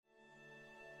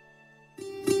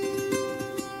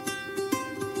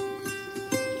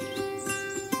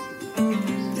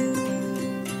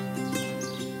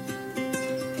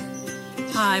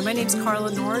Hi, my name's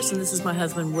Carla Norris, and this is my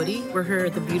husband, Woody. We're here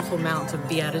at the beautiful Mount of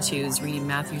Beatitudes, reading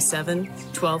Matthew 7,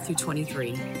 12 through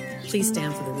 23. Please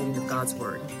stand for the reading of God's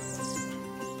Word.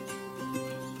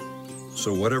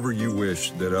 So whatever you wish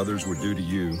that others would do to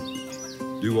you,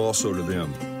 do also to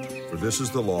them. For this is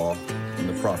the law and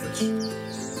the prophets.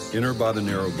 Enter by the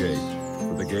narrow gate,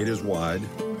 for the gate is wide,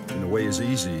 and the way is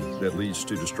easy that leads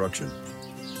to destruction.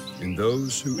 And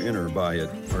those who enter by it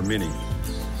are many.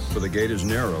 For the gate is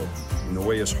narrow, and the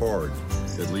way is hard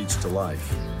that leads to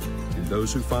life, and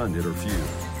those who find it are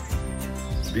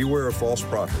few. Beware of false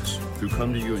prophets who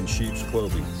come to you in sheep's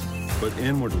clothing, but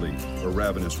inwardly are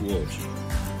ravenous wolves.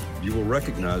 You will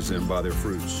recognize them by their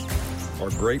fruits. Are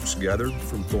grapes gathered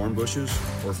from thorn bushes,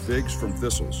 or figs from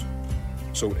thistles?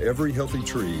 So every healthy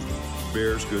tree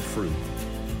bears good fruit,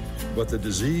 but the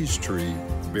diseased tree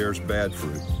bears bad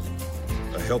fruit.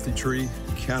 A healthy tree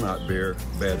cannot bear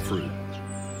bad fruit,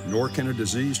 nor can a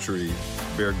diseased tree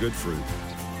bear good fruit.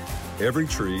 Every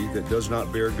tree that does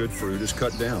not bear good fruit is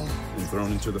cut down and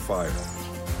thrown into the fire.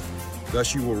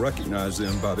 Thus you will recognize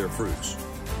them by their fruits.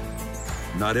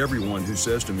 Not everyone who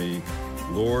says to me,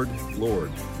 Lord,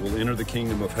 Lord, will enter the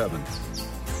kingdom of heaven,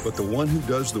 but the one who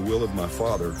does the will of my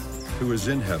Father who is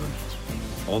in heaven.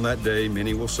 On that day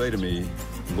many will say to me,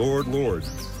 Lord, Lord,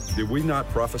 did we not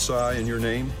prophesy in your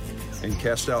name, and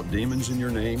cast out demons in your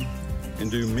name, and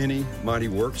do many mighty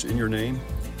works in your name?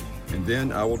 And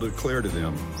then I will declare to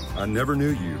them, I never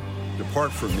knew you.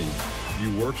 Depart from me,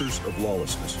 you workers of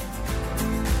lawlessness.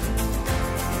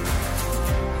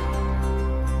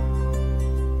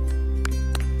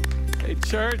 Hey,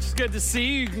 church, it's good to see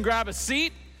you. You can grab a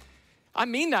seat. I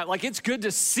mean that, like it's good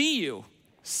to see you.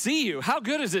 See you. How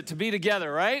good is it to be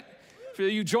together, right? For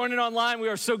you joining online, we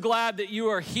are so glad that you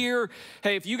are here.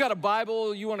 Hey, if you got a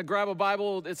Bible, you want to grab a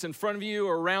Bible that's in front of you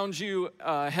or around you,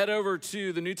 head over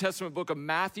to the New Testament book of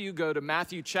Matthew. Go to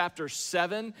Matthew chapter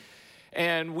 7.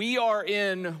 And we are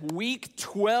in week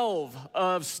 12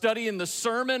 of studying the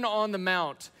Sermon on the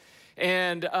Mount.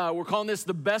 And we're calling this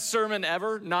the best sermon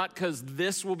ever, not because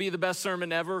this will be the best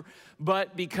sermon ever,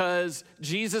 but because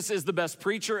Jesus is the best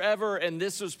preacher ever, and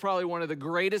this was probably one of the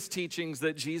greatest teachings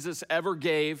that Jesus ever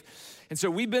gave. And so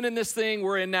we've been in this thing,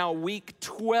 we're in now week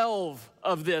 12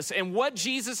 of this. And what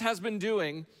Jesus has been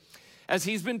doing as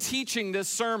he's been teaching this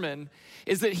sermon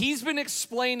is that he's been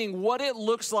explaining what it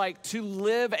looks like to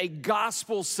live a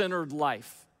gospel-centered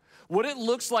life. What it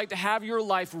looks like to have your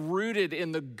life rooted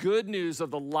in the good news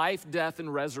of the life, death,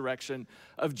 and resurrection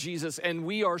of Jesus. And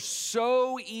we are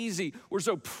so easy, we're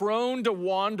so prone to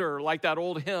wander, like that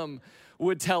old hymn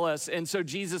would tell us. And so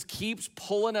Jesus keeps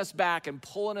pulling us back and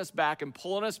pulling us back and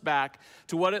pulling us back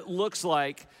to what it looks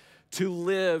like to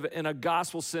live in a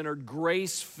gospel-centered,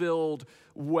 grace-filled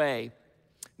way.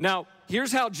 Now,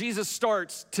 here's how Jesus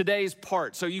starts today's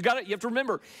part. So you have to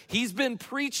remember, he's been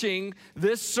preaching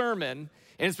this sermon,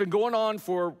 and it's been going on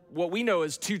for what we know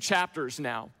is 2 chapters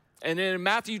now. And then in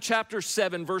Matthew chapter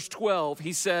 7, verse 12,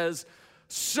 he says,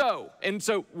 so. And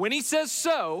so when he says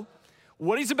so,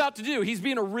 what he's about to do, he's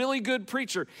being a really good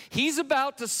preacher. He's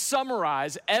about to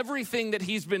summarize everything that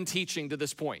he's been teaching to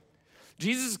this point.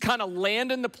 Jesus is kind of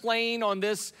landing the plane on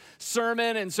this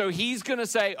sermon, and so he's going to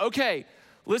say, okay,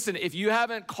 listen, if you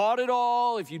haven't caught it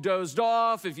all, if you dozed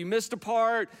off, if you missed a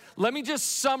part, let me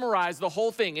just summarize the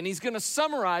whole thing. And he's going to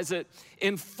summarize it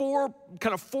in four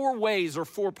ways or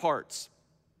 4 parts.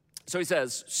 So he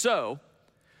says, so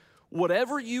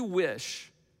whatever you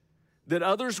wish that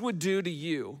others would do to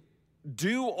you,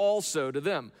 do also to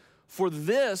them. For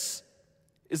this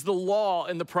is the law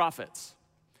and the prophets.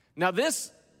 Now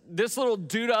this little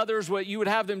do to others what you would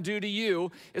have them do to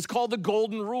you is called the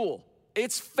golden rule.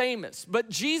 It's famous, but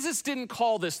Jesus didn't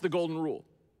call this the golden rule.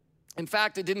 In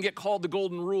fact, it didn't get called the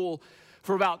golden rule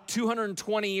for about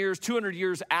 200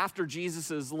 years after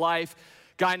Jesus' life.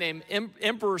 A guy named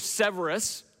Emperor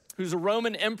Severus, who's a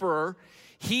Roman emperor,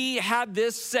 he had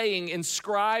this saying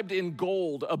inscribed in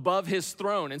gold above his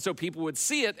throne. And so people would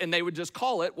see it and they would just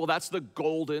call it, well, that's the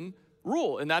golden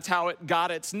rule. And that's how it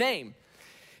got its name.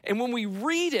 And when we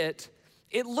read it,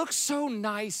 it looks so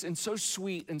nice and so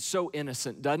sweet and so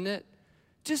innocent, doesn't it?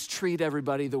 Just treat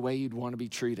everybody the way you'd want to be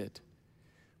treated.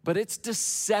 But it's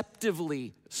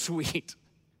deceptively sweet.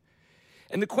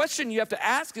 And the question you have to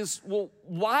ask is, well,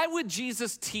 why would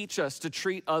Jesus teach us to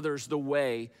treat others the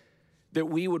way that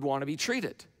we would want to be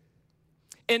treated?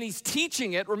 And he's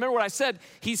teaching it, remember what I said,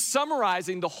 he's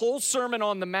summarizing the whole Sermon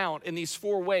on the Mount in these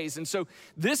 4 ways. And so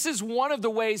this is one of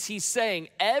the ways he's saying,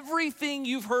 everything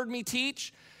you've heard me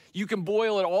teach, you can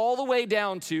boil it all the way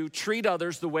down to treat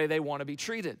others the way they want to be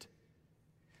treated.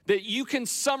 That you can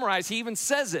summarize, he even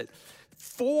says it,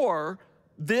 for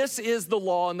this is the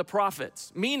law and the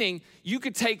prophets, meaning you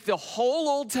could take the whole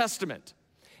Old Testament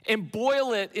and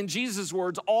boil it, in Jesus'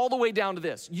 words, all the way down to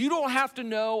this. You don't have to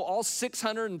know all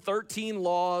 613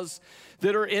 laws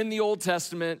that are in the Old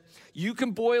Testament. You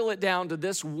can boil it down to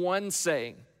this one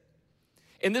saying.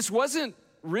 And this wasn't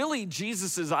really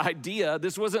Jesus' idea.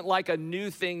 This wasn't like a new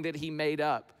thing that he made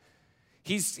up.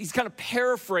 He's kind of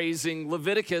paraphrasing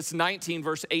Leviticus 19,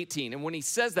 verse 18. And when he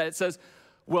says that, it says,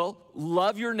 well,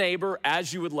 love your neighbor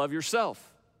as you would love yourself.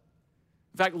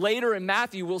 In fact, later in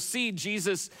Matthew, we'll see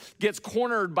Jesus gets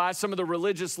cornered by some of the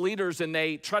religious leaders and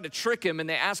they try to trick him and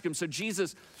they ask him, so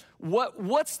Jesus,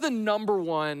 what's the number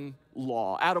one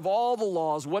law? Out of all the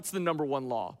laws, what's the number one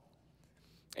law?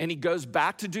 And he goes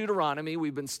back to Deuteronomy.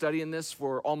 We've been studying this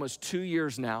for almost 2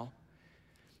 years now.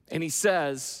 And he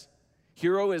says,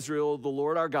 hear, O Israel, the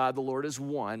Lord our God, the Lord is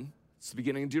one. It's the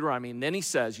beginning of Deuteronomy. And then he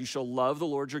says, you shall love the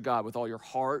Lord your God with all your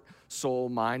heart, soul,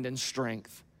 mind, and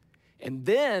strength. And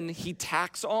then he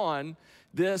tacks on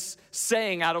this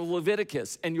saying out of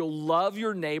Leviticus, and you'll love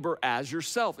your neighbor as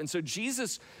yourself. And so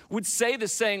Jesus would say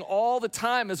this saying all the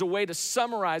time as a way to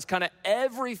summarize kind of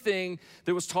everything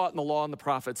that was taught in the law and the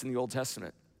prophets in the Old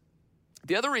Testament.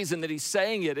 The other reason that he's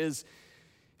saying it is,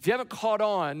 if you haven't caught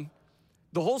on,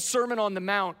 the whole Sermon on the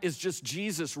Mount is just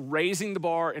Jesus raising the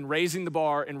bar and raising the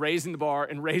bar and raising the bar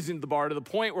and raising the bar to the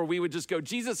point where we would just go,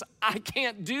 Jesus, I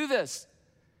can't do this.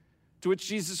 To which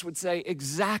Jesus would say,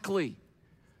 exactly.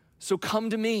 So come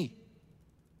to me.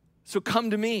 So come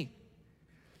to me.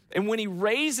 And when he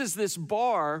raises this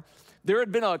bar, there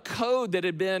had been a code that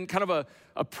had been kind of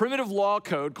a primitive law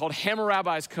code called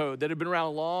Hammurabi's Code that had been around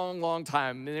a long, long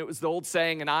time. And it was the old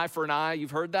saying, an eye for an eye. You've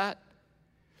heard that?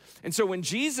 And so when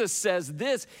Jesus says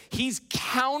this, he's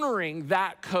countering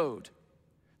that code.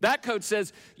 That code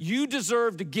says, you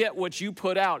deserve to get what you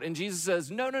put out. And Jesus says,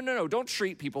 no, don't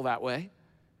treat people that way.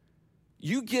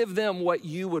 You give them what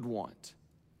you would want.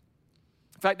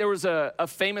 In fact, there was a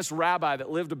famous rabbi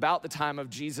that lived about the time of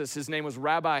Jesus. His name was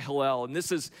Rabbi Hillel.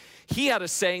 And he had a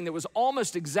saying that was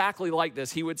almost exactly like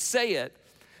this. He would say it,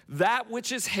 that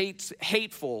which is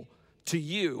hateful to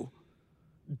you,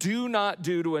 do not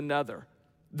do to another.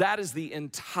 That is the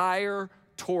entire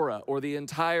Torah, or the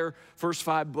entire first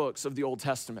 5 books of the Old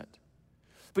Testament.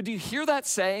 But do you hear that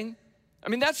saying? I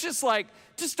mean, that's just like,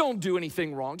 just don't do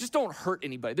anything wrong. Just don't hurt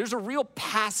anybody. There's a real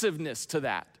passiveness to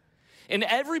that. And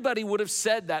everybody would have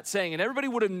said that saying, and everybody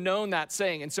would have known that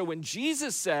saying. And so when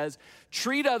Jesus says,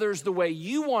 treat others the way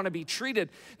you want to be treated,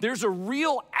 there's a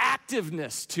real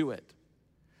activeness to it.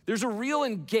 There's a real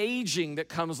engaging that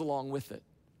comes along with it.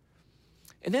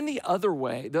 And then the other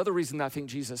reason that I think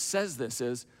Jesus says this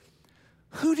is,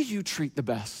 who do you treat the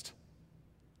best?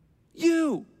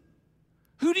 You.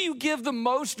 Who do you give the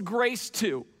most grace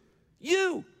to?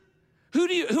 You.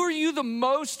 Who are you the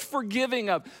most forgiving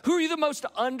of? Who are you the most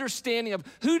understanding of?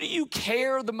 Who do you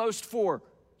care the most for?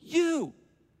 You.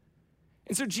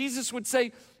 And so Jesus would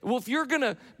say, well, if you're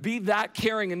gonna be that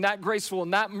caring and that graceful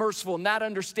and that merciful and that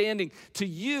understanding to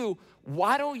you,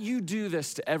 why don't you do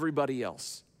this to everybody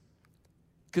else?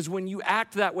 Because when you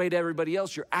act that way to everybody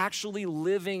else, you're actually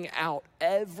living out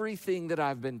everything that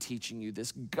I've been teaching you,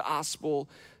 this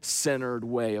gospel-centered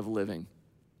way of living.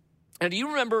 And do you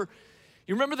remember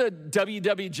the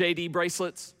WWJD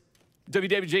bracelets?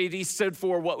 WWJD stood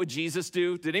for What Would Jesus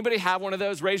Do? Did anybody have one of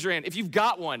those? Raise your hand. If you've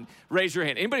got one, raise your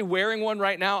hand. Anybody wearing one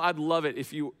right now? I'd love it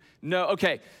if you know.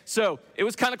 Okay, so it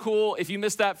was kind of cool. If you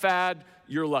missed that fad,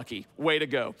 you're lucky. Way to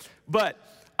go. But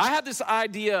I had this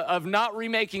idea of not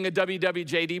remaking a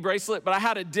WWJD bracelet, but I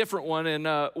had a different one, and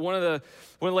one of the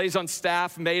ladies on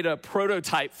staff made a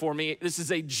prototype for me. This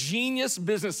is a genius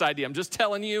business idea. I'm just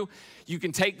telling you, you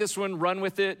can take this one, run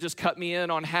with it, just cut me in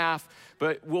on half,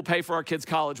 but we'll pay for our kids'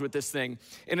 college with this thing.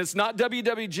 And it's not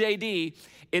WWJD,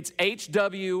 it's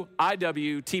HWIWTBT.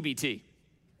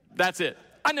 That's it.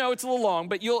 I know it's a little long,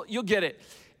 but you'll get it.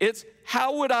 It's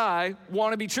how would I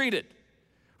want to be treated?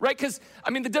 Right? Because,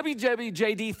 I mean, the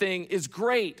WWJD thing is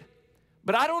great,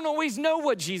 but I don't always know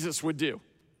what Jesus would do.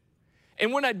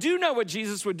 And when I do know what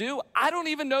Jesus would do, I don't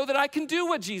even know that I can do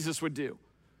what Jesus would do.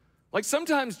 Like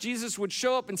sometimes Jesus would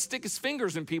show up and stick his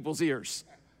fingers in people's ears.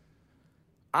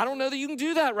 I don't know that you can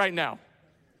do that right now.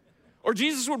 Or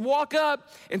Jesus would walk up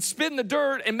and spit in the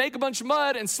dirt and make a bunch of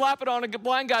mud and slap it on a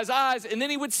blind guy's eyes, and then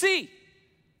he would see.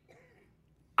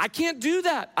 I can't do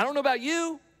that. I don't know about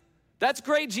you. That's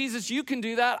great, Jesus, you can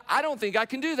do that. I don't think I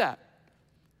can do that.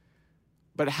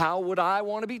 But how would I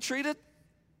want to be treated?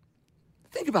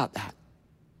 Think about that.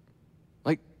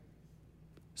 Like,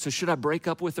 so should I break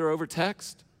up with her over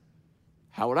text?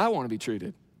 How would I want to be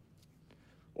treated?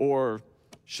 Or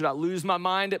should I lose my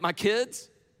mind at my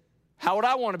kids? How would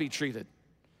I want to be treated?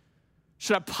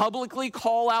 Should I publicly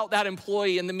call out that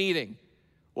employee in the meeting?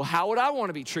 Well, how would I want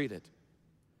to be treated?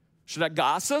 Should I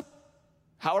gossip?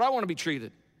 How would I want to be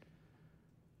treated?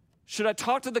 Should I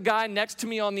talk to the guy next to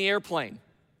me on the airplane?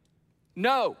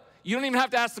 No. You don't even have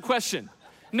to ask the question.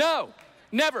 No,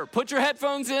 never. Put your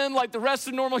headphones in like the rest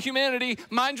of normal humanity,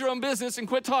 mind your own business, and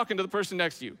quit talking to the person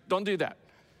next to you. Don't do that.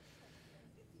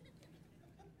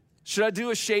 Should I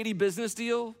do a shady business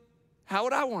deal? How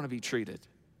would I want to be treated?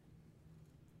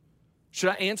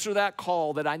 Should I answer that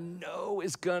call that I know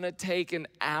is gonna take an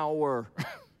hour,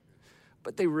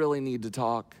 but they really need to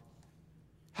talk?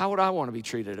 How would I want to be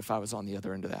treated if I was on the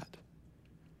other end of that?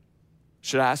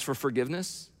 Should I ask for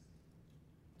forgiveness?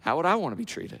 How would I want to be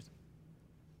treated?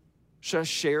 Should I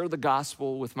share the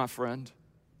gospel with my friend?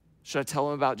 Should I tell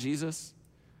him about Jesus?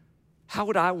 How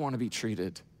would I want to be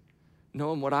treated,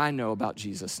 knowing what I know about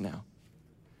Jesus now?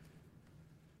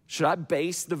 Should I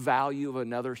base the value of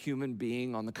another human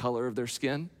being on the color of their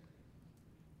skin?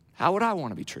 How would I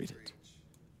want to be treated?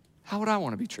 How would I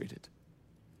want to be treated?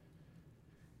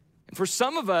 And for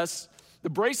some of us, the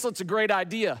bracelet's a great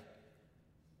idea.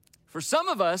 For some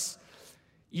of us,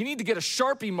 you need to get a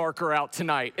Sharpie marker out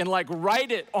tonight and like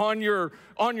write it on your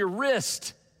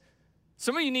wrist.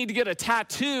 Some of you need to get a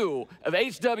tattoo of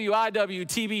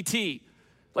HWIWTBT.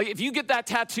 Like if you get that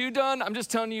tattoo done, I'm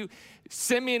just telling you,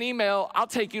 send me an email, I'll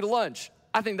take you to lunch.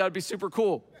 I think that would be super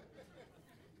cool.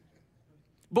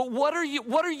 But what are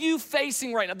you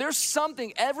facing right now? There's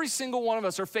something, every single one of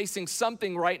us are facing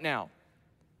something right now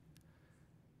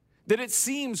that it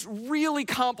seems really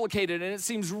complicated and it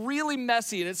seems really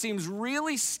messy and it seems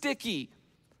really sticky.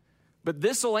 But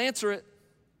this will answer it.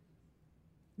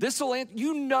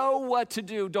 You know what to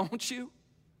do, don't you?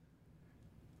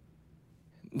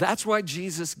 That's why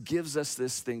Jesus gives us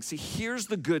this thing. See, here's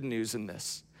the good news in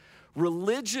this.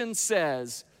 Religion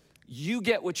says you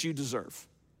get what you deserve.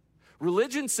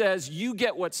 Religion says you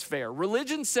get what's fair.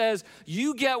 Religion says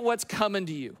you get what's coming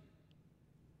to you.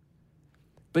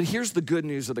 But here's the good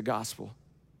news of the gospel.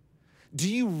 Do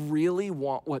you really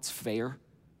want what's fair?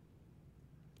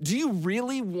 Do you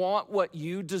really want what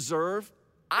you deserve?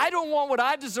 I don't want what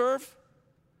I deserve.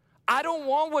 I don't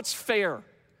want what's fair.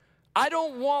 I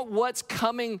don't want what's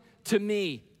coming to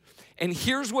me. And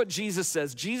here's what Jesus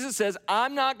says. Jesus says,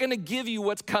 I'm not gonna give you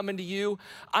what's coming to you.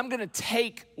 I'm gonna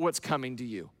take what's coming to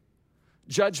you.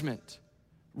 Judgment,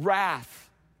 wrath,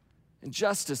 and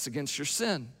justice against your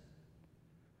sin.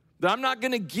 That I'm not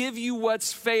gonna give you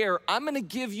what's fair. I'm gonna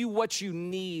give you what you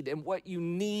need, and what you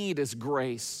need is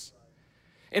grace.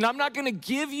 And I'm not gonna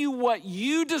give you what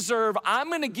you deserve. I'm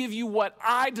gonna give you what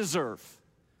I deserve.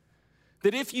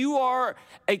 That if you are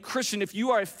a Christian, if you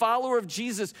are a follower of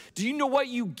Jesus, do you know what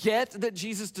you get that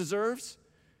Jesus deserves?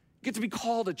 You get to be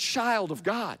called a child of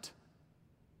God.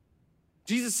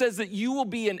 Jesus says that you will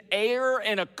be an heir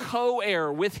and a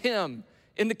co-heir with him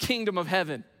in the kingdom of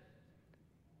heaven.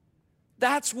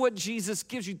 That's what Jesus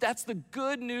gives you. That's the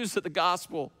good news of the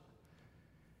gospel.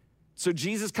 So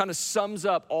Jesus kind of sums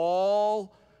up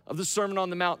all of the Sermon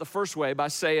on the Mount the first way by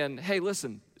saying, hey,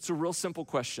 listen, it's a real simple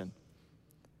question.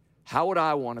 How would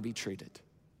I want to be treated?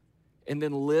 And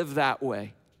then live that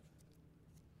way.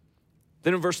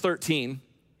 Then in verse 13,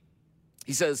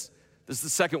 he says, this is the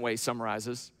second way he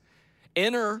summarizes,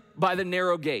 enter by the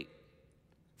narrow gate,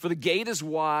 for the gate is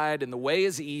wide and the way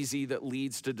is easy that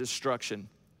leads to destruction.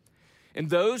 And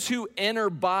those who enter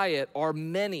by it are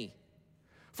many.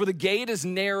 For the gate is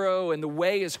narrow and the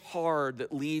way is hard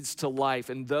that leads to life,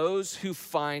 and those who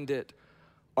find it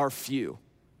are few.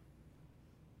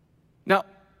 Now,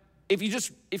 if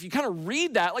you kind of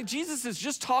read that, like Jesus is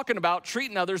just talking about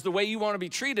treating others the way you want to be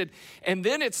treated, and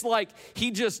then it's like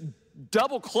he just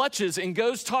double clutches and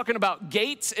goes talking about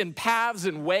gates and paths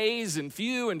and ways and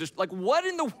few, and just like, what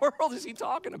in the world is he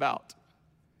talking about?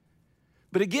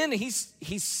 But again, he's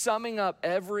summing up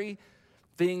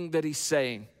everything that he's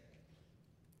saying.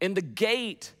 And the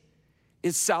gate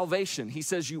is salvation. He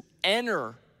says you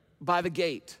enter by the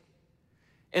gate.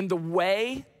 And the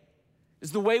way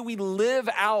is the way we live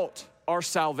out our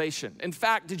salvation. In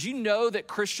fact, did you know that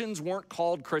Christians weren't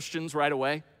called Christians right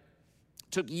away?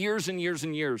 It took years and years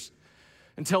and years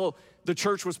until the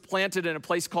church was planted in a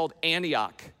place called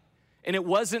Antioch. And it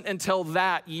wasn't until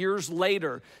that, years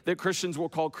later, that Christians were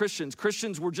called Christians.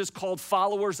 Christians were just called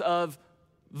followers of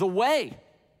the way.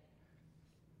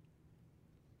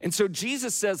 And so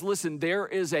Jesus says, listen, there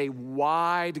is a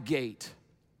wide gate,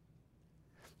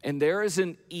 and there is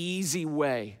an easy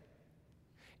way,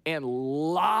 and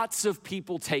lots of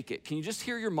people take it. Can you just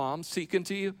hear your mom speaking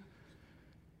to you?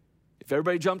 If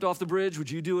everybody jumped off the bridge,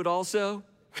 would you do it also?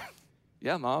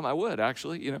 Yeah, Mom, I would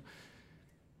actually,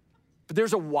 But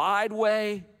there's a wide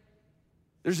way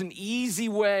There's an easy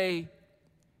way,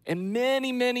 and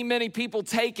many, many, many people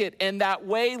take it, and that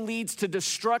way leads to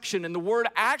destruction. And the word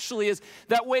actually is,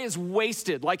 that way is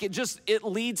wasted. Like it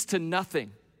leads to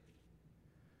nothing.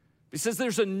 He says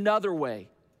there's another way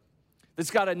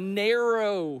that's got a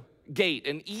narrow gate,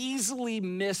 an easily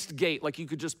missed gate, like you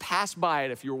could just pass by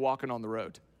it if you were walking on the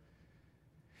road.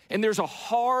 And there's a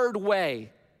hard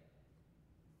way.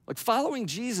 Like following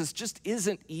Jesus just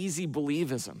isn't easy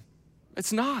believism.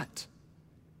 It's not.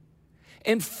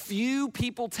 And few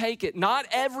people take it. Not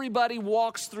everybody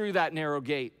walks through that narrow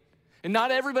gate. And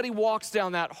not everybody walks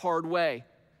down that hard way.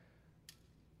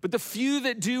 But the few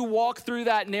that do walk through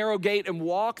that narrow gate and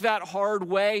walk that hard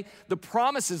way, the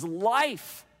promise is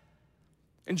life.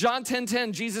 In John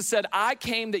 10:10, Jesus said, I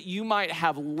came that you might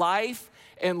have life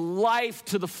and life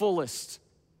to the fullest.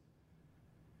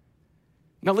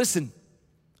 Now listen,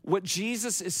 what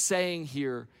Jesus is saying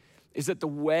here is that the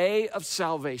way of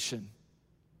salvation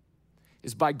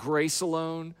is by grace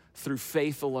alone, through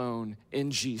faith alone,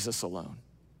 in Jesus alone.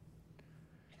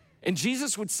 And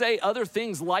Jesus would say other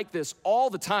things like this all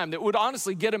the time that would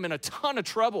honestly get him in a ton of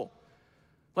trouble.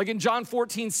 Like in John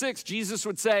 14:6, Jesus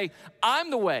would say, I'm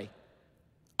the way,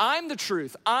 I'm the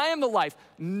truth, I am the life.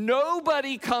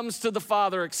 Nobody comes to the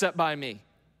Father except by me.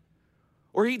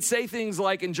 Or he'd say things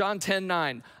like in John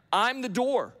 10:9, I'm the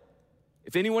door.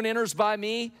 If anyone enters by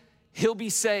me, he'll be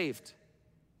saved.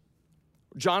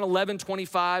 John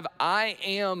 11:25, I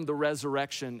am the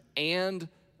resurrection and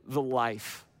the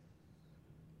life.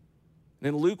 And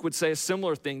then Luke would say a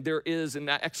similar thing. There is, in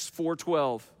Acts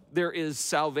 4:12, there is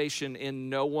salvation in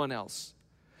no one else.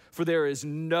 For there is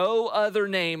no other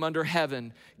name under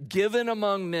heaven given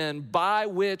among men by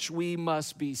which we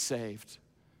must be saved.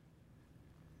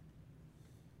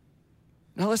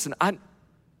 Now listen, I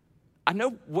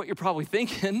know what you're probably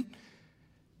thinking.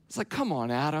 It's like, come on,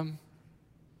 Adam.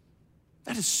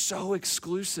 That is so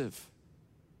exclusive.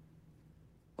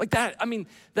 Like that, I mean,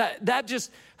 that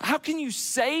just, how can you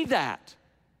say that?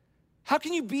 How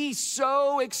can you be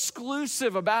so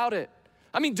exclusive about it?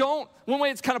 I mean, one way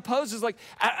it's kind of posed is like,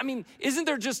 I mean, isn't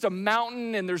there just a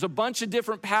mountain and there's a bunch of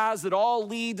different paths that all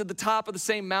lead to the top of the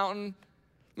same mountain?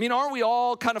 I mean, aren't we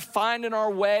all kind of finding our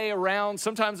way around?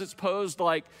 Sometimes it's posed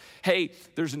like, hey,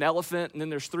 there's an elephant and then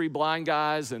there's three blind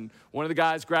guys and one of the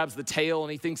guys grabs the tail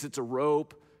and he thinks it's a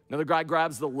rope. Another guy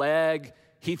grabs the leg,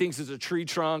 he thinks it's a tree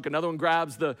trunk. Another one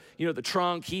grabs the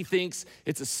trunk, he thinks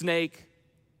it's a snake.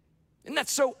 Isn't that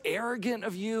so arrogant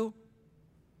of you?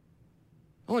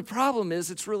 The only problem is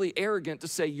it's really arrogant to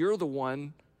say you're the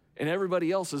one and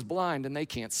everybody else is blind and they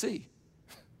can't see.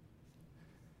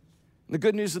 The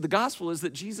good news of the gospel is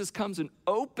that Jesus comes and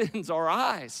opens our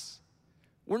eyes.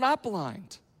 We're not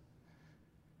blind.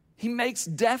 He makes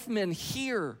deaf men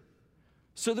hear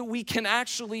so that we can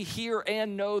actually hear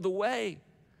and know the way.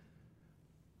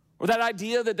 Or that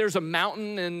idea that there's a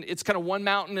mountain and it's kind of one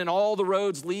mountain and all the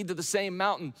roads lead to the same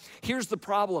mountain. Here's the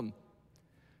problem.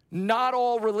 Not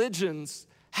all religions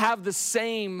have the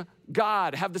same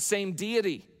God, have the same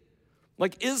deity.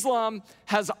 Like Islam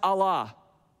has Allah.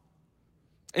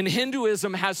 And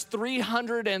Hinduism has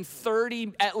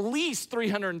at least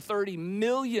 330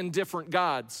 million different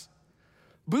gods.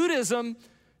 Buddhism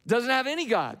doesn't have any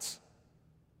gods.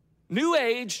 New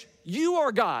Age, you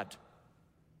are God.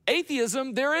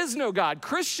 Atheism, there is no God.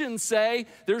 Christians say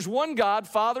there's one God,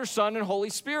 Father, Son, and Holy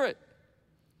Spirit.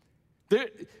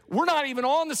 We're not even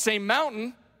on the same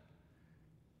mountain.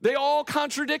 They all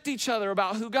contradict each other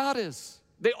about who God is.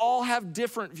 They all have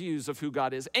different views of who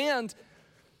God is. And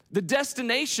the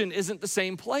destination isn't the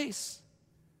same place.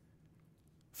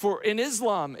 For in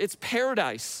Islam, it's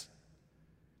paradise.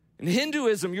 In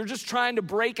Hinduism, you're just trying to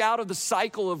break out of the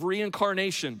cycle of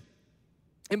reincarnation.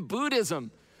 In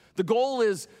Buddhism, the goal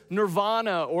is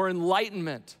nirvana or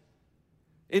enlightenment.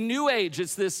 In New Age,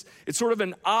 it's sort of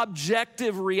an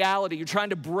objective reality. You're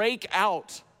trying to break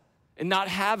out and not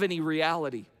have any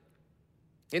reality.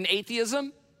 In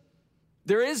atheism,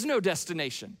 there is no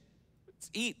destination. It's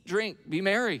eat, drink, be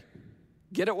merry.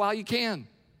 Get it while you can.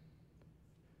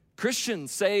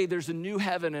 Christians say there's a new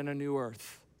heaven and a new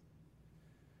earth.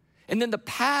 And then the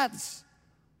paths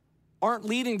aren't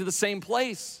leading to the same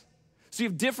place. So you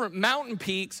have different mountain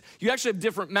peaks, you actually have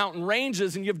different mountain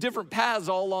ranges, and you have different paths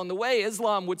all along the way.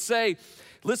 Islam would say,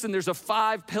 listen, there's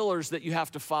 5 pillars that you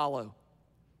have to follow.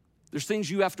 There's things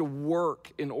you have to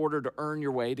work in order to earn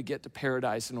your way to get to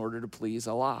paradise in order to please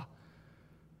Allah.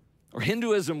 Or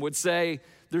Hinduism would say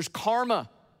there's karma,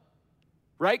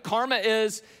 right? Karma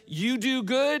is you do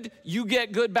good, you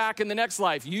get good back in the next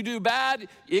life. You do bad,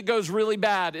 it goes really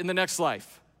bad in the next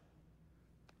life.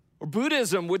 Or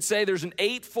Buddhism would say there's an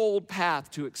 8-fold path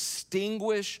to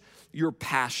extinguish your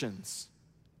passions.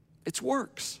 It's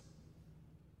works.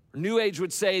 New Age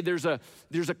would say there's a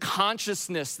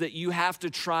consciousness that you have to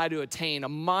try to attain, a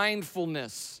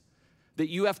mindfulness that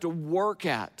you have to work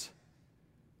at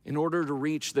in order to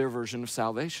reach their version of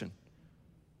salvation.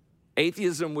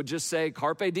 Atheism would just say,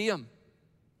 carpe diem,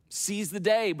 seize the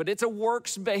day, but it's a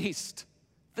works-based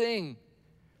thing.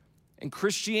 And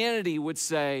Christianity would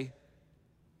say,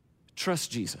 trust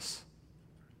Jesus.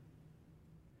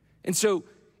 And so,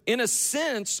 in a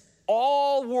sense,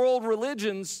 all world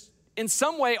religions in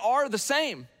some way are the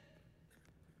same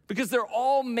because they're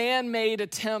all man-made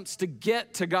attempts to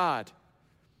get to God.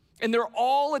 And they're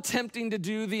all attempting to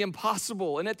do the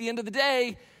impossible. And at the end of the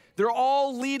day, they're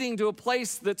all leading to a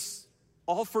place that's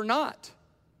all for naught.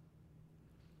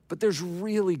 But there's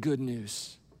really good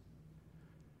news.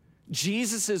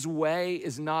 Jesus' way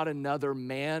is not another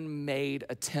man-made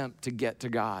attempt to get to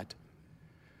God.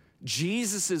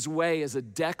 Jesus' way is a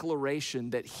declaration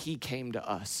that he came to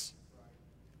us.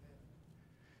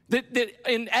 That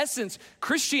in essence,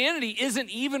 Christianity isn't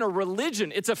even a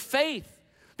religion, it's a faith.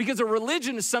 Because a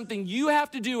religion is something you have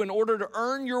to do in order to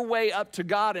earn your way up to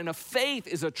God, and a faith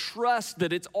is a trust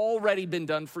that it's already been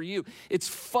done for you. It's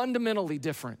fundamentally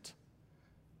different.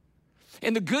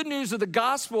 And the good news of the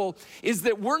gospel is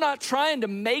that we're not trying to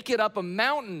make it up a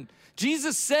mountain.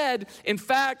 Jesus said, in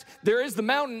fact, there is the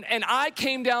mountain, and I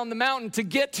came down the mountain to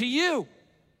get to you.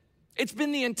 It's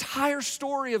been the entire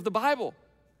story of the Bible.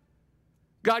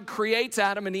 God creates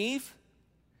Adam and Eve.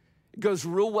 It goes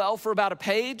real well for about a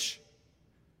page.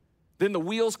 Then the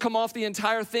wheels come off the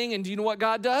entire thing, and do you know what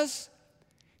God does?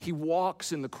 He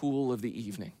walks in the cool of the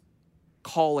evening,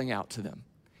 calling out to them.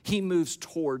 He moves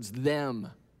towards them.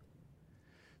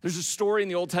 There's a story in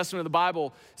the Old Testament of the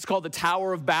Bible. It's called the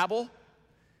Tower of Babel.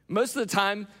 Most of the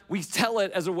time, we tell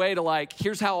it as a way to like,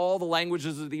 here's how all the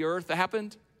languages of the earth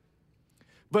happened.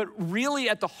 But really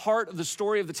at the heart of the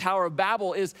story of the Tower of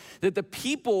Babel is that the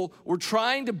people were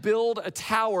trying to build a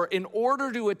tower in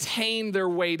order to attain their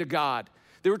way to God.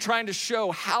 They were trying to show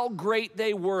how great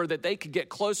they were, that they could get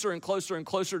closer and closer and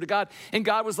closer to God. And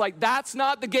God was like, that's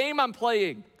not the game I'm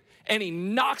playing. And he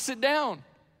knocks it down.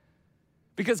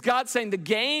 Because God's saying the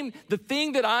game, the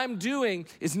thing that I'm doing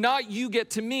is not you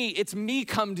get to me, it's me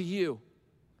come to you.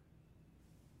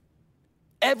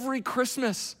 Every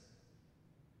Christmas.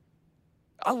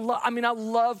 I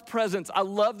love presents. I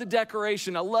love the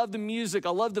decoration. I love the music.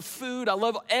 I love the food. I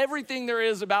love everything there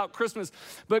is about Christmas.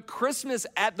 But Christmas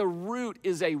at the root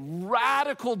is a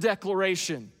radical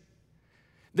declaration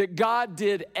that God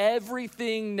did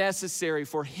everything necessary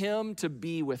for him to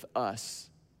be with us.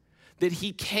 That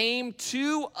he came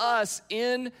to us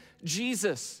in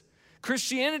Jesus.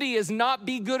 Christianity is not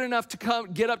be good enough to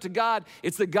get up to God.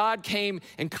 It's that God came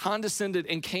and condescended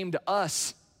and came to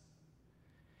us.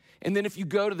 And then if you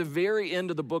go to the very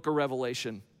end of the book of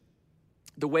Revelation,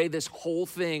 the way this whole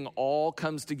thing all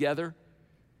comes together,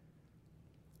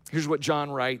 here's what John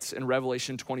writes in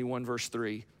Revelation 21, verse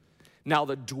 3. Now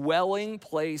the dwelling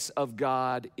place of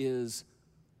God is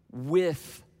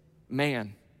with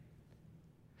man.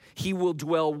 He will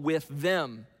dwell with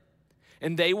them,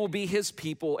 and they will be his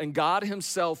people, and God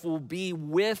himself will be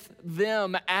with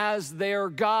them as their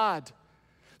God.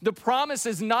 The promise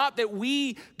is not that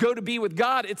we go to be with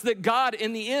God, it's that God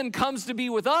in the end comes to be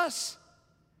with us.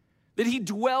 That he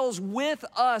dwells with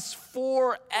us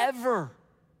forever.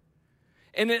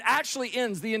 And it actually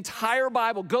ends the entire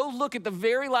Bible. Go look at the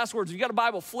very last words. If you got a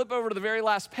Bible, flip over to the very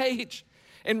last page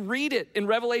and read it in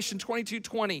Revelation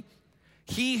 22:20.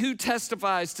 He who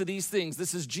testifies to these things,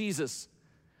 this is Jesus,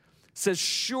 says,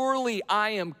 surely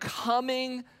I am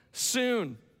coming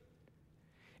soon.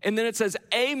 And then it says,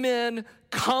 amen,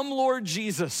 come Lord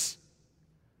Jesus.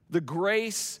 The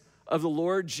grace of the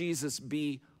Lord Jesus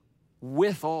be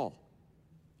with all.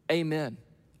 Amen.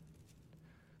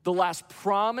 The last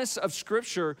promise of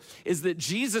Scripture is that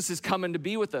Jesus is coming to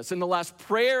be with us. And the last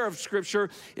prayer of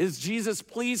Scripture is, Jesus,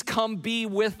 please come be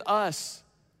with us.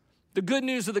 The good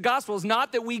news of the gospel is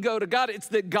not that we go to God, it's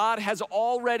that God has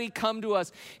already come to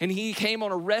us and he came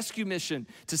on a rescue mission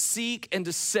to seek and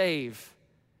to save,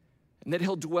 and that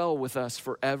he'll dwell with us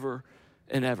forever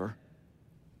and ever.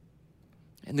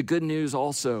 And the good news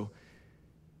also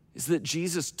is that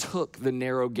Jesus took the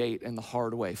narrow gate and the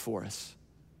hard way for us.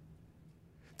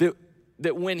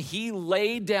 That when he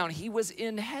laid down, he was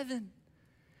in heaven.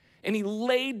 And he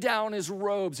laid down his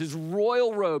robes, his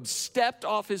royal robes, stepped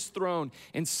off his throne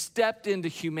and stepped into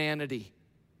humanity.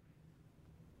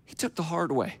 He took the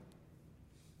hard way.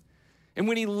 And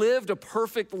when he lived a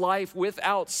perfect life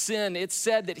without sin, it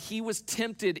said that he was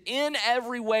tempted in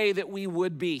every way that we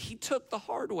would be. He took the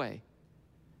hard way.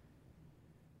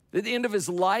 At the end of his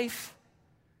life,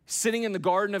 sitting in the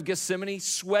Garden of Gethsemane,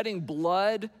 sweating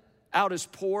blood out his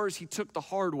pores, he took the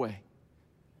hard way.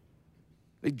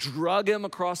 They drug him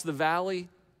across the valley,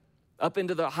 up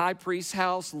into the high priest's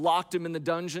house, locked him in the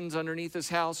dungeons underneath his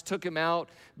house, took him out,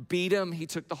 beat him. He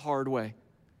took the hard way.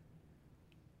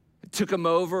 They took him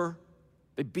over.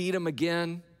 They beat him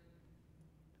again.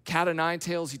 Cat o' nine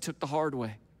tails, he took the hard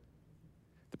way.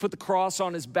 They put the cross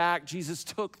on his back. Jesus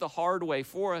took the hard way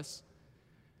for us.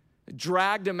 They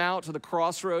dragged him out to the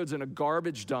crossroads in a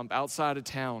garbage dump outside of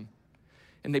town.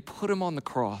 And they put him on the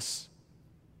cross.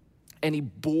 And he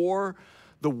bore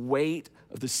the weight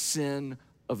of the sin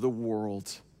of the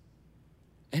world.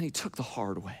 And he took the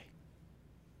hard way.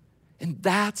 And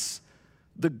that's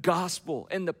the gospel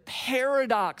and the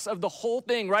paradox of the whole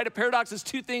thing, right? A paradox is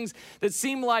two things that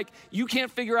seem like you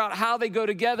can't figure out how they go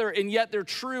together, and yet they're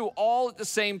true all at the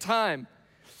same time.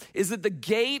 Is that the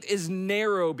gate is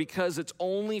narrow because it's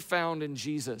only found in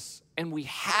Jesus, and we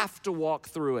have to walk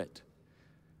through it.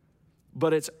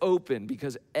 But it's open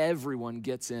because everyone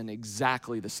gets in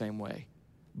exactly the same way,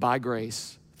 by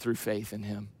grace through faith in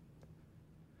him.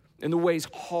 And the way's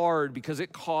hard because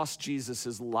it cost Jesus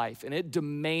his life, and it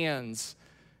demands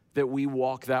that we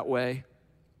walk that way.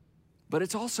 But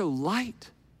it's also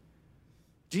light.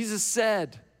 Jesus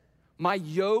said, my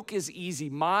yoke is easy,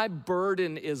 my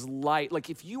burden is light. Like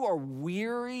if you are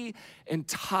weary and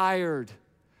tired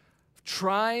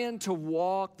trying to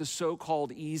walk the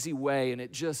so-called easy way and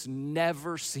it just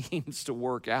never seems to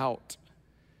work out,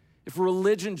 if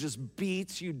religion just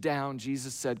beats you down,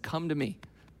 Jesus said, come to me.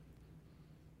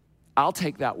 I'll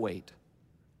take that weight.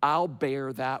 I'll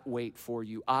bear that weight for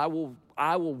you. I will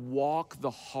walk the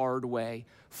hard way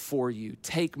for you.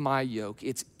 Take my yoke.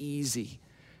 It's easy.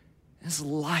 It's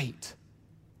light.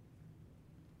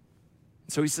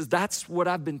 So he says, that's what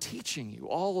I've been teaching you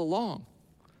all along.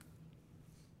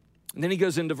 And then he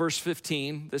goes into verse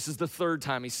 15. This is the third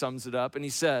time he sums it up. And he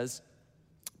says,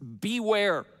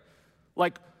 beware.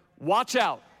 Like, watch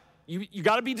out. You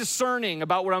got to be discerning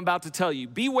about what I'm about to tell you.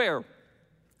 Beware.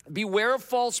 Beware of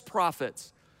false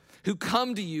prophets who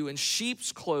come to you in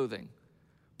sheep's clothing,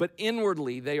 but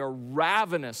inwardly they are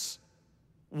ravenous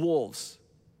wolves.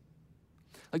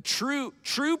 Like true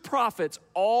prophets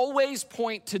always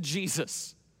point to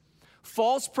Jesus.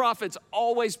 False prophets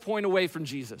always point away from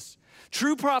Jesus.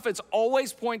 True prophets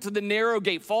always point to the narrow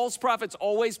gate. False prophets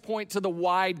always point to the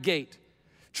wide gate.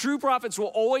 True prophets will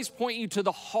always point you to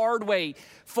the hard way.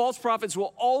 False prophets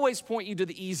will always point you to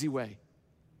the easy way.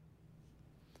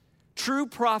 True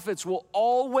prophets will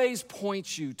always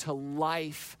point you to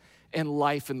life and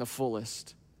life in the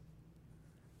fullest.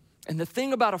 And the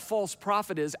thing about a false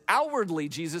prophet is, outwardly,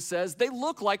 Jesus says, they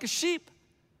look like a sheep.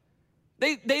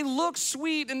 They look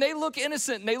sweet and they look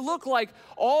innocent and they look like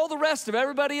all the rest of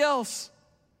everybody else.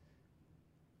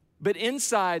 But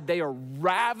inside, they are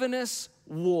ravenous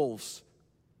wolves.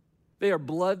 They are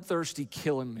bloodthirsty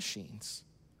killing machines.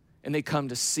 And they come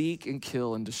to seek and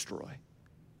kill and destroy.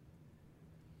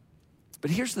 But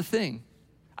here's the thing.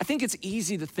 I think it's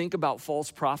easy to think about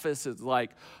false prophets as like,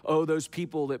 oh, those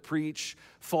people that preach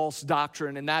false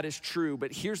doctrine, and that is true.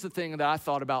 But here's the thing that I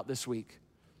thought about this week.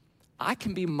 I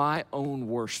can be my own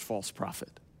worst false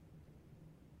prophet.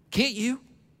 Can't you?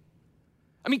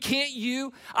 I mean, can't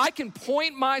you? I can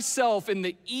point myself in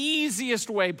the easiest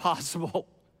way possible.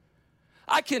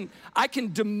 I can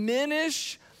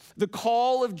diminish the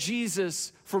call of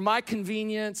Jesus for my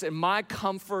convenience and my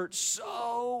comfort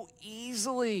so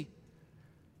easily.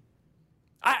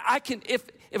 I can,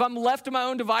 if I'm left to my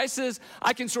own devices,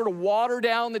 I can sort of water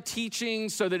down the teaching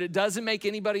so that it doesn't make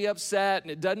anybody upset and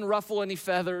it doesn't ruffle any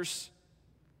feathers.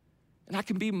 And I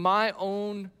can be my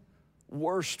own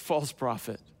worst false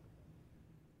prophet.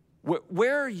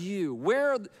 Where are you?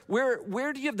 Where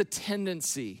do you have the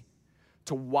tendency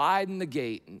to widen the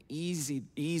gate and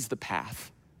ease the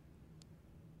path?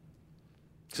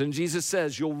 So Jesus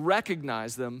says, you'll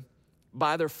recognize them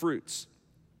by their fruits.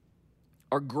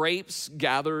 Are grapes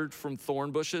gathered from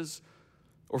thorn bushes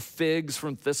or figs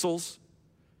from thistles?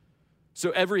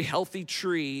 So every healthy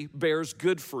tree bears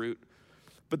good fruit,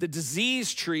 but the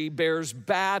diseased tree bears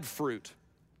bad fruit.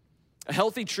 A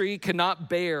healthy tree cannot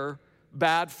bear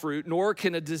bad fruit, nor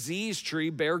can a diseased tree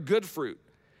bear good fruit.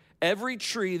 Every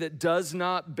tree that does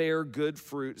not bear good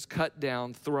fruit is cut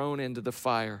down, thrown into the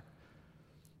fire.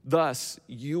 Thus,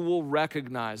 you will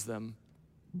recognize them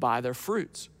by their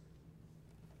fruits.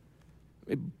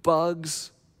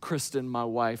 Bugs Kristen, my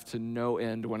wife, to no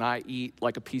end. When I eat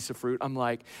like a piece of fruit, I'm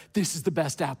like, this is the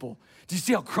best apple. Do you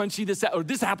see how crunchy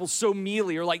this apple's so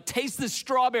mealy? Or like, taste this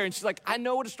strawberry. And she's like, I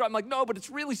know what a strawberry. I'm like, no, but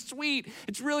it's really sweet.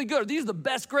 It's really good. These are the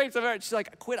best grapes I've ever had. She's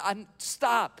like,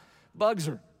 stop. Bugs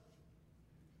her.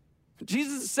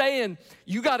 Jesus is saying,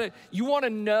 you want to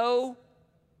know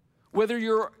whether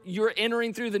you're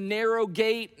entering through the narrow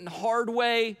gate and hard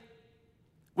way,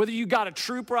 whether you got a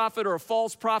true prophet or a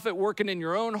false prophet working in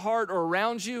your own heart or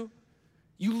around you,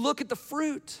 you look at the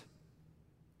fruit.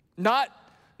 Not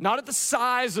at the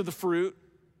size of the fruit,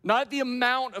 not at the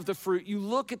amount of the fruit. You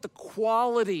look at the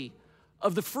quality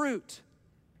of the fruit.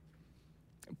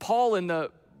 Paul, in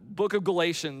the book of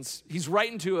Galatians, he's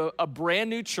writing to a brand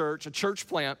new church, a church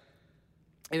plant.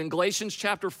 And in Galatians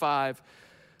chapter 5,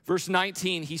 verse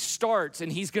 19, he starts and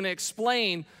he's going to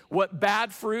explain what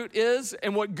bad fruit is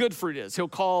and what good fruit is. He'll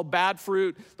call bad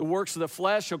fruit the works of the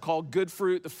flesh. He'll call good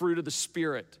fruit the fruit of the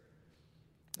Spirit.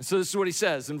 And so this is what he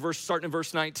says starting in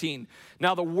verse 19.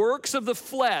 Now the works of the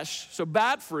flesh, so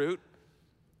bad fruit,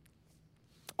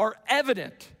 are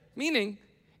evident, meaning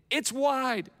it's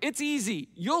wide, it's easy.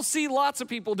 You'll see lots of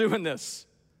people doing this.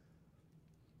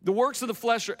 The works of the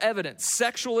flesh are evident: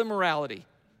 sexual immorality,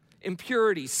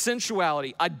 impurity,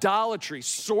 sensuality, idolatry,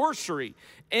 sorcery,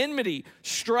 enmity,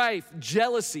 strife,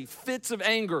 jealousy, fits of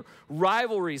anger,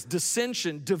 rivalries,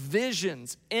 dissension,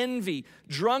 divisions, envy,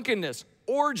 drunkenness,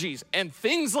 orgies, and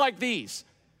things like these.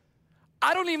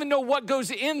 I don't even know what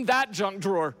goes in that junk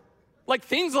drawer. Like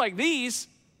things like these.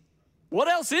 What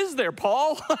else is there,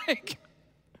 Paul?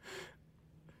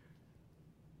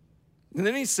 And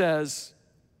then he says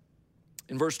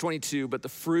in verse 22, but the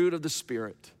fruit of the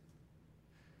Spirit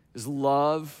is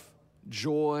love,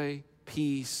 joy,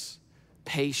 peace,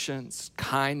 patience,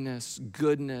 kindness,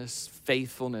 goodness,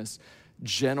 faithfulness,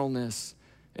 gentleness,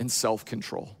 and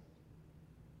self-control.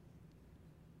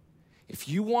 If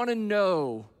you want to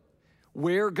know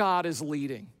where God is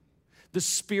leading, the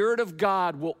Spirit of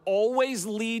God will always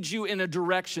lead you in a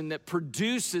direction that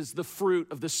produces the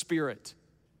fruit of the Spirit.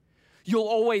 You'll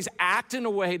always act in a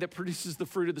way that produces the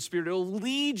fruit of the Spirit. It'll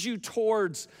lead you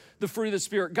towards the fruit of the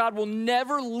Spirit. God will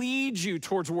never lead you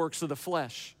towards works of the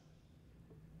flesh.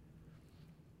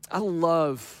 One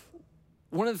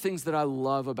of the things that I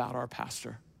love about our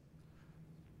pastor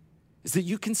is that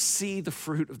you can see the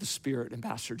fruit of the Spirit in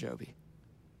Pastor Joby.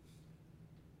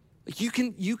 Like you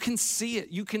can see it.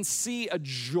 You can see a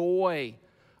joy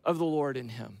of the Lord in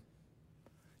him.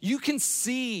 You can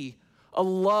see a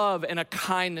love and a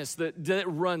kindness that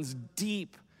runs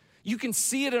deep. You can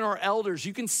see it in our elders.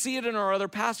 You can see it in our other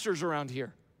pastors around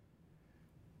here.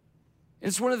 And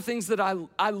it's one of the things that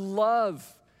I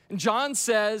love. And John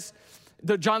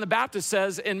the Baptist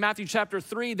says in Matthew chapter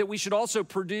 3 that we should also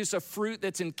produce a fruit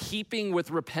that's in keeping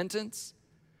with repentance.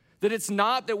 That it's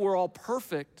not that we're all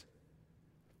perfect,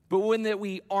 but when that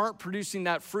we aren't producing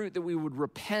that fruit, that we would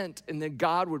repent and that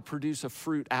God would produce a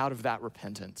fruit out of that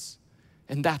repentance.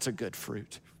 And that's a good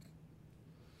fruit.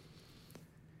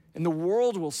 And the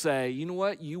world will say, you know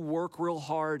what? You work real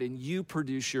hard and you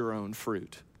produce your own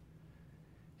fruit.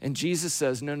 And Jesus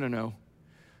says, no.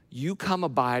 You come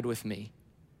abide with me.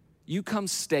 You come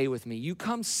stay with me. You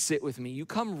come sit with me. You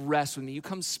come rest with me. You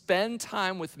come spend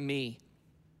time with me.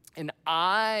 And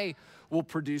I will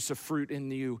produce a fruit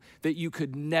in you that you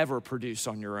could never produce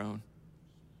on your own.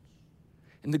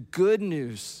 And the good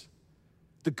news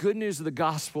of the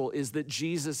gospel is that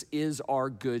Jesus is our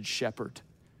good shepherd.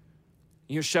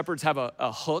 You know, shepherds have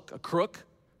a hook, a crook,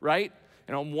 right?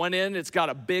 And on one end, it's got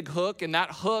a big hook, and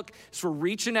that hook is for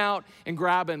reaching out and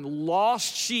grabbing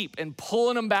lost sheep and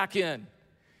pulling them back in.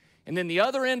 And then the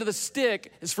other end of the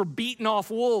stick is for beating off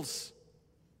wolves.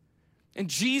 And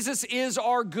Jesus is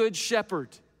our good shepherd.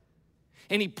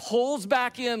 And he pulls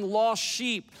back in lost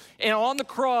sheep. And on the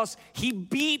cross, he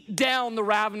beat down the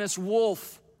ravenous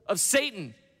wolf of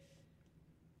Satan.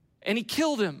 And he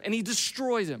killed him and he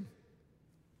destroyed him.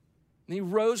 And he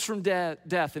rose from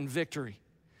death in victory.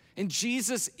 And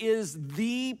Jesus is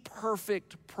the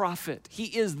perfect prophet. He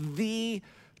is the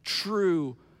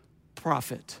true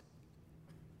prophet.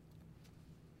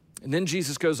 And then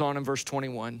Jesus goes on in verse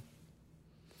 21.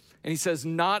 And he says,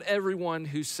 not everyone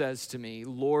who says to me,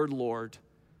 Lord, Lord,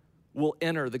 will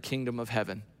enter the kingdom of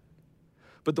heaven,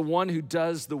 but the one who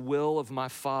does the will of my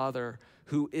Father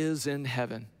who is in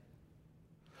heaven.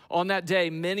 On that day,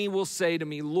 many will say to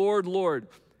me, Lord, Lord,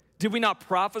 did we not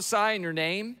prophesy in your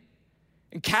name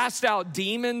and cast out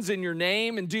demons in your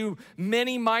name and do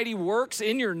many mighty works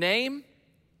in your name?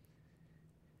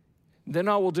 Then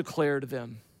I will declare to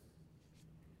them,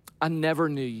 I never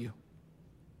knew you.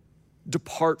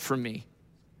 Depart from me,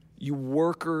 you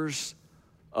workers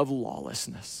of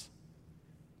lawlessness.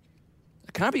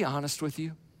 Can I be honest with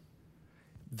you?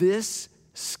 This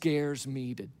scares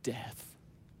me to death.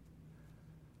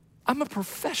 I'm a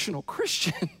professional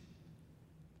Christian.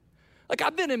 Like,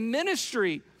 I've been in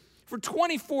ministry for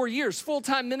 24 years,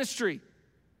 full-time ministry.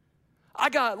 I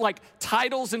got like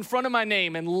titles in front of my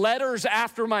name and letters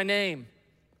after my name.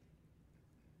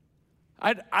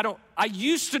 I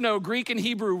used to know Greek and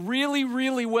Hebrew really,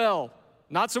 really well.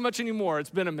 Not so much anymore.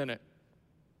 It's been a minute.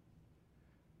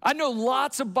 I know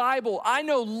lots of Bible. I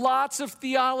know lots of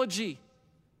theology.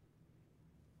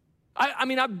 I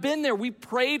mean, I've been there. We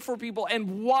prayed for people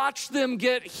and watched them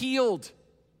get healed.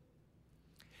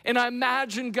 And I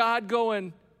imagine God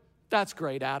going, that's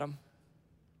great, Adam.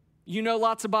 You know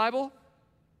lots of Bible?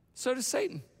 So does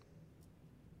Satan.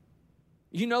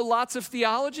 You know lots of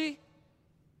theology?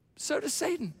 So does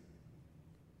Satan.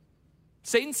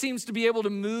 Satan seems to be able to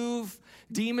move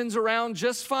demons around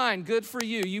just fine. Good for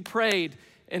you. You prayed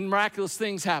and miraculous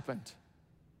things happened.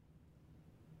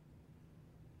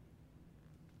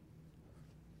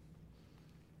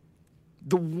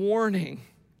 The warning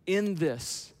in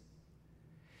this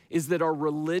is that our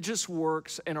religious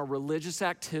works and our religious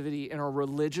activity and our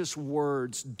religious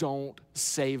words don't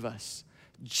save us.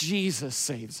 Jesus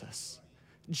saves us.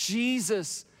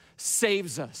 Jesus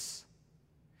saves us.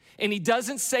 And he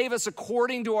doesn't save us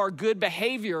according to our good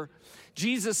behavior.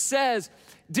 Jesus says,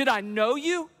 did I know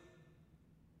you?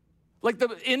 Like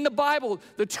in the Bible,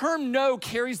 the term know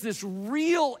carries this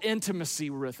real intimacy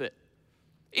with it.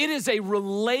 It is a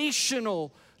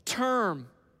relational term.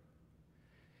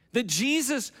 That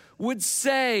Jesus would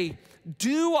say,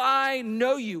 do I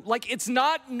know you? Like, it's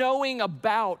not knowing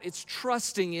about, it's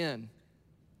trusting in.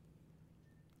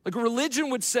 Like, religion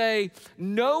would say,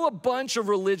 know a bunch of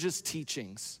religious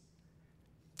teachings.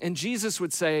 And Jesus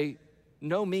would say,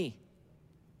 know me.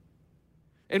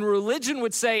 And religion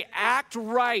would say, act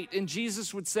right. And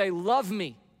Jesus would say, love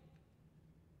me.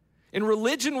 And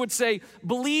religion would say,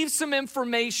 believe some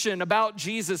information about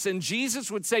Jesus. And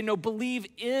Jesus would say, no, believe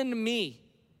in me.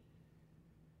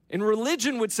 And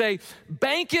religion would say,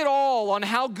 bank it all on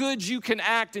how good you can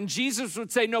act. And Jesus would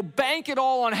say, no, bank it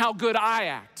all on how good I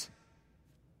act.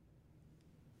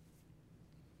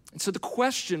 And so the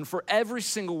question for every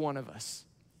single one of us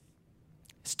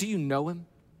is, do you know him?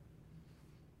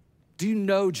 Do you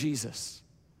know Jesus?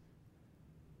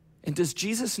 And does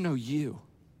Jesus know you?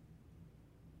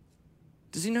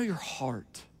 Does he know your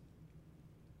heart?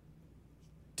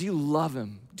 Do you love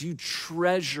him? Do you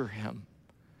treasure him?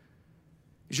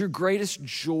 Is your greatest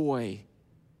joy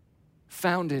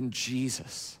found in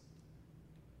Jesus?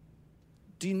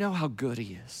 Do you know how good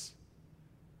he is?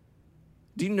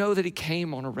 Do you know that he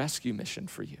came on a rescue mission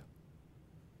for you?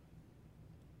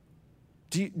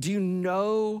 Do you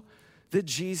know that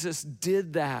Jesus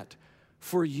did that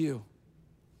for you?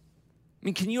 I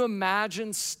mean, can you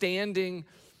imagine standing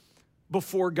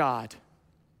before God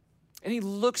and he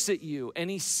looks at you and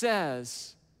he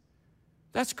says,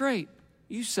 that's great.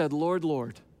 You said, Lord,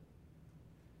 Lord.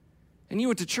 And you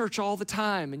went to church all the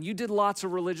time and you did lots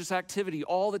of religious activity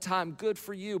all the time. Good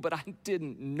for you, but I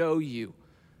didn't know you.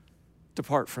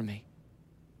 Depart from me.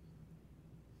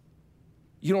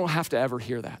 You don't have to ever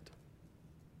hear that.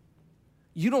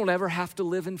 You don't ever have to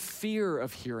live in fear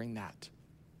of hearing that.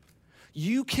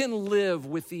 You can live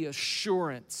with the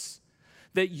assurance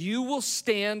that you will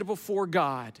stand before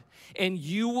God and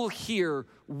you will hear,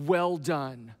 well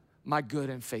done, my good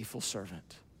and faithful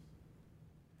servant.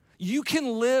 You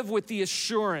can live with the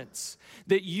assurance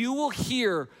that you will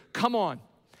hear, come on,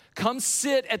 come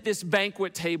sit at this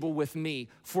banquet table with me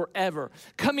forever.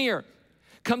 Come here.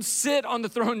 Come sit on the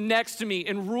throne next to me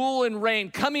and rule and reign.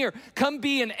 Come here. Come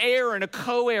be an heir and a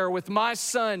co-heir with my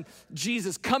son,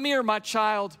 Jesus. Come here, my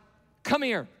child. Come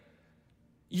here.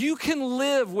 You can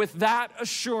live with that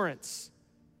assurance.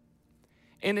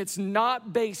 And it's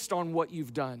not based on what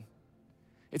you've done.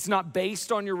 It's not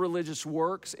based on your religious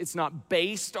works. It's not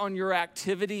based on your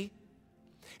activity.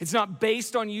 It's not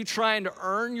based on you trying to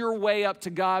earn your way up to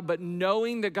God, but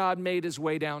knowing that God made his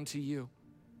way down to you.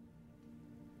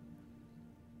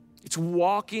 It's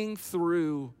walking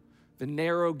through the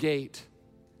narrow gate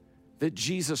that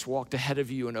Jesus walked ahead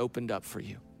of you and opened up for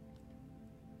you.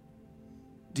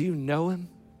 Do you know him?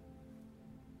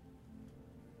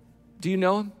 Do you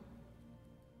know him?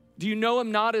 Do you know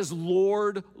him not as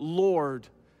Lord, Lord,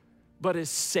 but as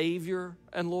Savior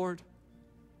and Lord?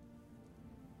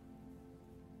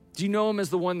 Do you know him as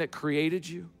the one that created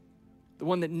you? The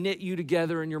one that knit you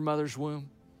together in your mother's womb?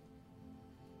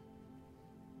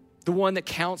 the one that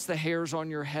counts the hairs on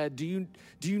your head? Do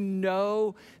you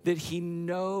know that he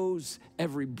knows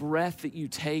every breath that you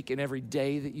take and every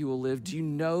day that you will live? Do you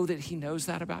know that he knows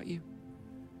that about you?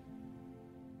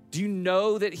 Do you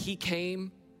know that he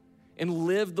came and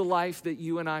lived the life that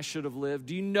you and I should have lived?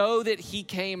 Do you know that he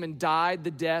came and died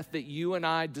the death that you and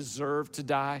I deserve to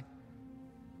die?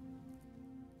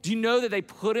 Do you know that they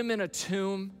put him in a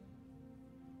tomb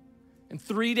and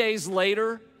 3 days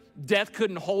later, death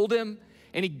couldn't hold him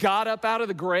and he got up out of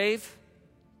the grave?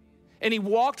 And he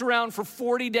walked around for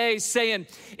 40 days saying,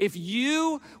 if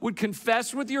you would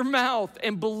confess with your mouth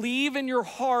and believe in your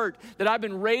heart that I've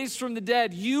been raised from the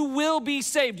dead, you will be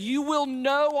saved. You will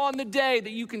know on the day that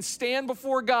you can stand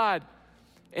before God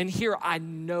and hear, I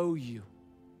know you.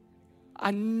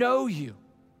 I know you.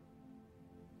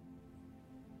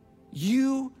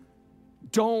 You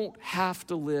don't have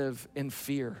to live in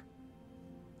fear.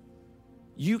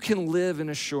 You can live in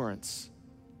assurance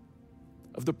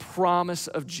of the promise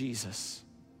of Jesus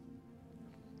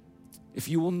if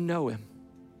you will know him.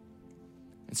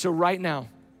 And so right now,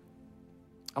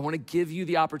 I want to give you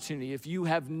the opportunity. If you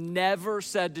have never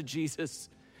said to Jesus,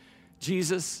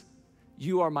 Jesus,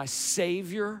 you are my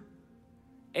Savior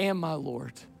and my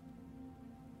Lord.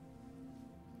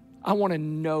 I want to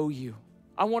know you.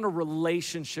 I want a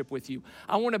relationship with you.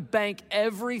 I want to bank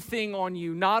everything on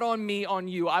you, not on me, on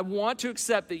you. I want to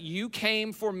accept that you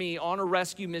came for me on a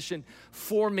rescue mission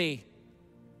for me.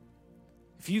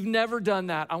 If you've never done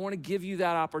that, I want to give you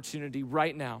that opportunity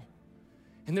right now.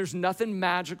 And there's nothing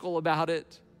magical about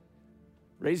it.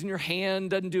 Raising your hand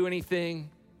doesn't do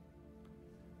anything,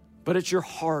 but it's your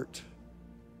heart.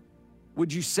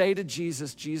 Would you say to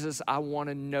Jesus, Jesus, I want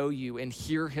to know you, and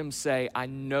hear him say, I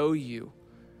know you,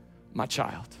 my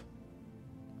child?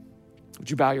 Would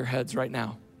you bow your heads right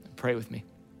now and pray with me?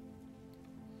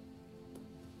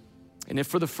 And if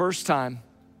for the first time,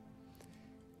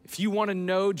 if you want to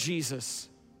know Jesus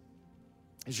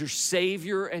as your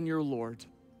Savior and your Lord,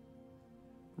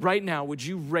 right now, would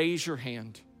you raise your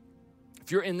hand?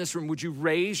 If you're in this room, would you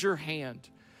raise your hand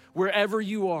wherever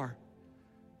you are?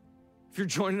 If you're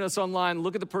joining us online,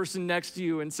 look at the person next to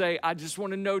you and say, I just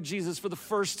want to know Jesus for the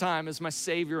first time as my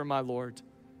Savior and my Lord.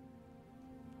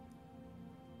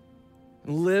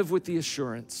 And live with the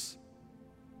assurance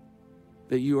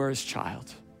that you are his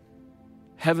child.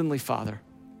 Heavenly Father,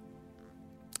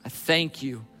 I thank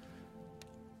you.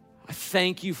 I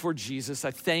thank you for Jesus.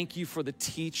 I thank you for the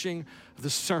teaching of the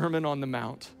Sermon on the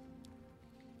Mount.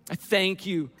 I thank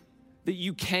you that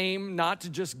you came not to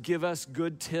just give us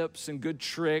good tips and good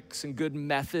tricks and good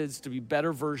methods to be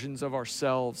better versions of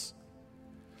ourselves,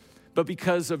 but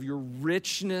because of your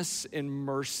richness and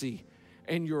mercy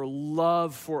and your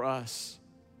love for us,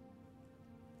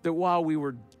 that while we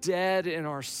were dead in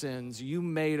our sins, you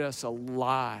made us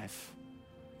alive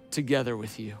together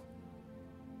with you.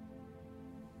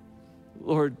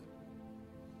 Lord,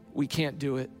 we can't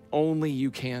do it. Only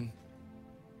you can.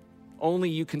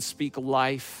 Only you can speak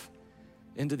life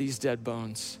into these dead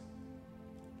bones.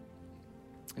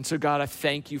 And so, God, I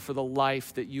thank you for the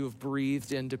life that you have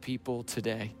breathed into people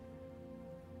today.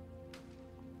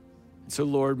 So,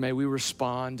 Lord, may we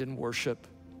respond in worship.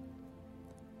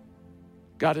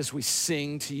 God, as we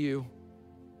sing to you,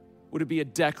 would it be a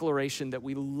declaration that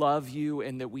we love you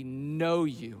and that we know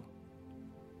you?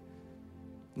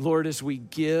 Lord, as we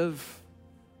give,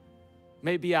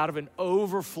 may it be out of an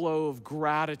overflow of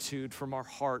gratitude from our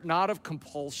heart, not of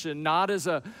compulsion, not as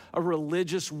a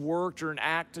religious work or an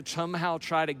act to somehow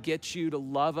try to get you to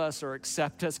love us or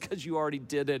accept us, because you already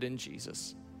did it in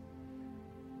Jesus.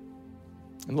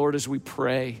 And Lord, as we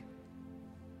pray,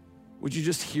 would you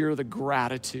just hear the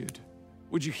gratitude?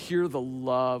 Would you hear the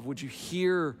love? Would you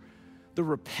hear the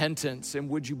repentance? And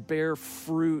would you bear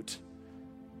fruit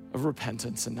of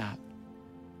repentance in that?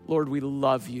 Lord, we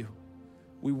love you.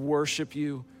 We worship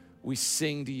you. We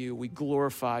sing to you. We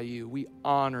glorify you. We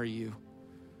honor you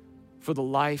for the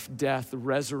life, death,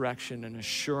 resurrection, and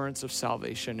assurance of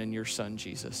salvation in your Son,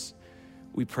 Jesus.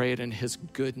 We pray it in his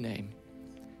good name.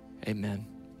 Amen.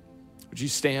 Would you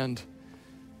stand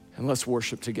and let's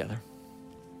worship together?